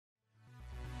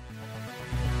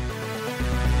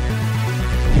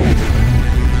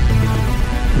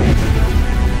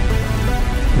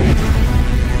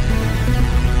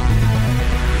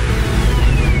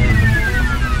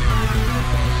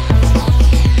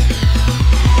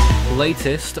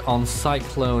latest on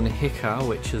Cyclone Hikaa,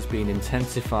 which has been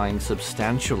intensifying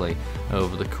substantially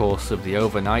over the course of the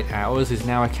overnight hours, is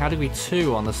now a Category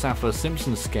 2 on the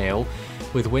Saffir-Simpson scale,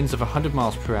 with winds of 100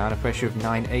 miles per hour and a pressure of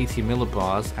 980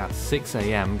 millibars at 6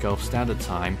 AM Gulf Standard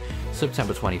Time,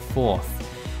 September 24th.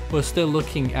 We're still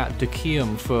looking at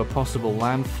Dukium for a possible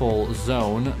landfall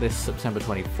zone this September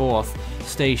 24th.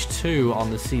 Stage 2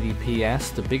 on the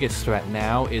CDPS, the biggest threat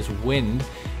now is wind,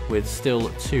 with still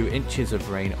 2 inches of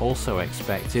rain also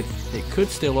expected. It could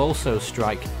still also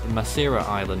strike Masira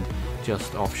Island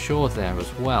just offshore there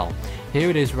as well. Here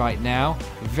it is right now,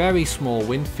 very small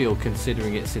wind field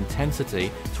considering its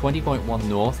intensity, 20.1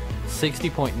 north,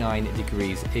 60.9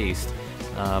 degrees east.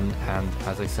 And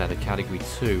as I said, a Category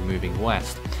 2 moving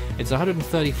west. It's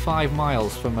 135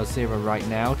 miles from Masira right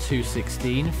now,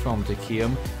 216 from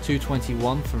Dukium,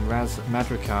 221 from Ras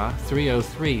Madrakar,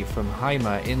 303 from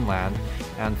Haima inland,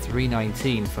 and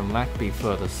 319 from Lakby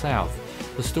further south.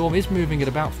 The storm is moving at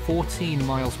about 14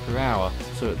 miles per hour,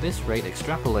 so at this rate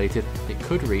extrapolated, it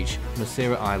could reach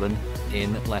Masira Island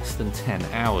in less than 10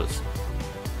 hours.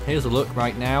 Here's a look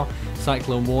right now.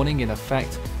 Cyclone warning in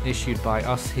effect issued by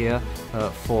us here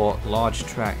for large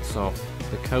tracts of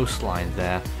the coastline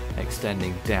there,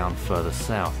 extending down further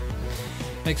south.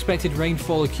 Expected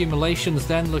rainfall accumulations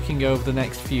then, looking over the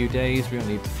next few days. We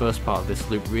only need the first part of this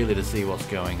loop really to see what's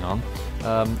going on.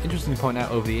 Interesting to point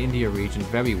out, over the India region,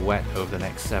 very wet over the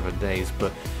next 7 days,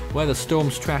 but where the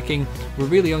storm's tracking, we're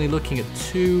really only looking at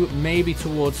 2, maybe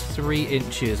towards 3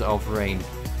 inches of rain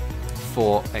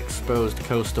for exposed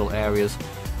coastal areas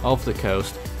of the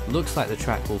coast. Looks like the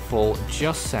track will fall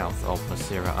just south of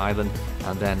Masira Island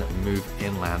and then move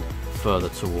inland further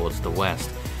towards the west.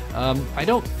 I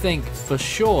don't think for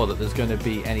sure that there's going to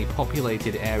be any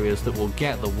populated areas that will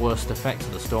get the worst effects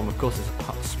of the storm. Of course, it's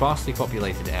a sparsely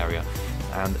populated area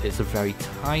and it's a very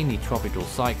tiny tropical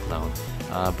cyclone,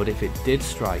 but if it did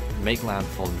strike, make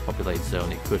landfall in the populated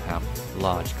zone, it could have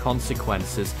large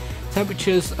consequences.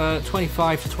 Temperatures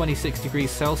 25 to 26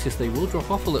 degrees Celsius. They will drop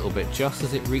off a little bit just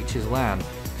as it reaches land,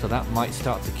 so that might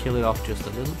start to kill it off just a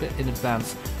little bit in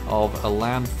advance of a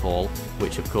landfall,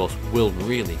 which of course will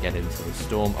really get into the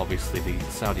storm. Obviously the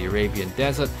Saudi Arabian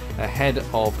desert ahead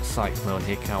of Cyclone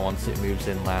Hikaa. Once it moves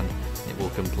inland, it will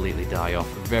completely die off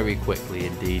very quickly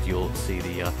indeed. You'll see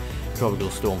the tropical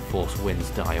storm force winds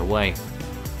die away.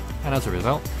 And as a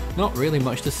result, not really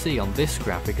much to see on this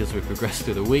graphic as we progress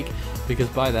through the week, because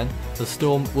by then the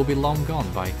storm will be long gone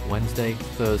by Wednesday,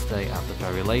 Thursday at the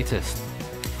very latest.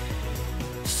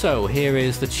 So here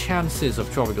is the chances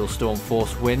of tropical storm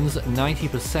force winds.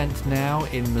 90% now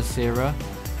in Masira,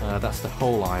 that's the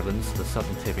whole island, so the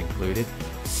southern tip included.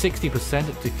 60%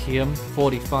 at Dukium,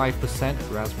 45%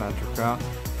 at Ras Madrakar,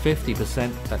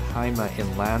 50% at Haima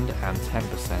inland, and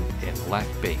 10% in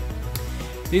Lakby.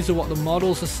 These are what the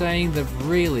models are saying. They've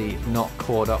really not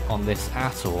caught up on this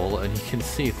at all, and you can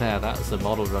see there that's a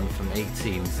model run from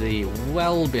 18Z,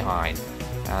 well behind,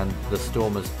 and the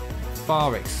storm has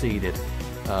far exceeded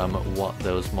what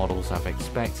those models have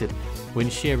expected.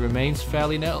 Wind shear remains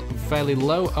fairly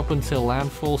low up until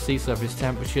landfall. Sea surface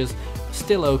temperatures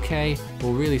still okay,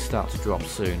 will really start to drop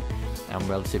soon, and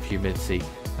relative humidity,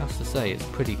 I have to say, it's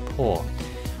pretty poor.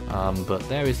 But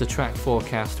there is the track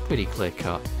forecast, pretty clear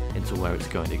cut into where it's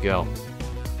going to go.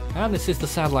 And this is the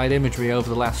satellite imagery over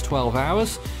the last 12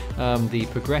 hours. The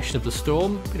progression of the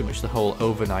storm, pretty much the whole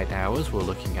overnight hours we're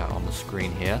looking at on the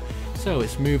screen here. So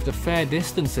it's moved a fair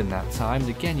distance in that time, and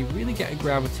again you really get a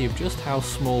gravity of just how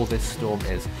small this storm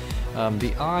is.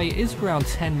 The eye is around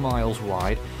 10 miles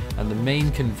wide, and the main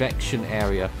convection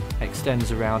area extends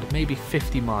around maybe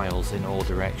 50 miles in all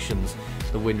directions.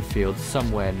 The wind field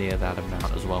somewhere near that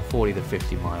amount as well, 40 to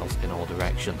 50 miles in all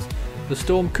directions. The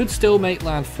storm could still make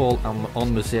landfall on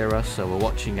Masira, so we're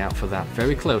watching out for that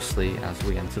very closely as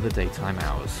we enter the daytime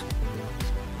hours.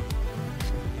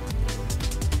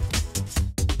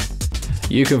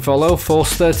 You can follow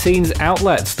Force 13's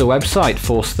outlets, the website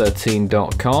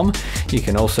force13.com. You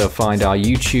can also find our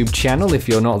YouTube channel. If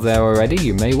you're not there already,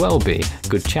 you may well be.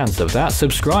 Good chance of that.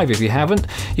 Subscribe if you haven't.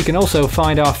 You can also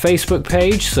find our Facebook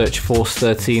page, search Force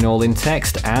 13 all in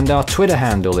text, and our Twitter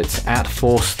handle, it's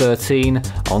 @Force13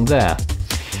 on there.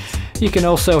 You can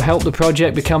also help the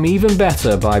project become even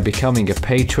better by becoming a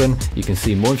patron. You can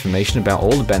see more information about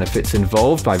all the benefits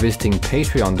involved by visiting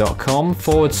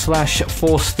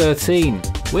patreon.com/Force13.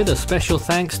 With a special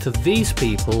thanks to these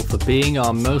people for being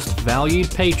our most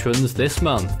valued patrons this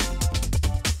month.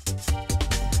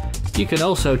 You can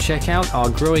also check out our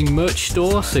growing merch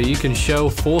store so you can show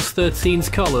Force 13's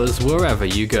colours wherever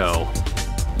you go.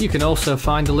 You can also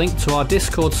find a link to our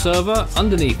Discord server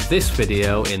underneath this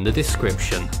video in the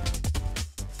description.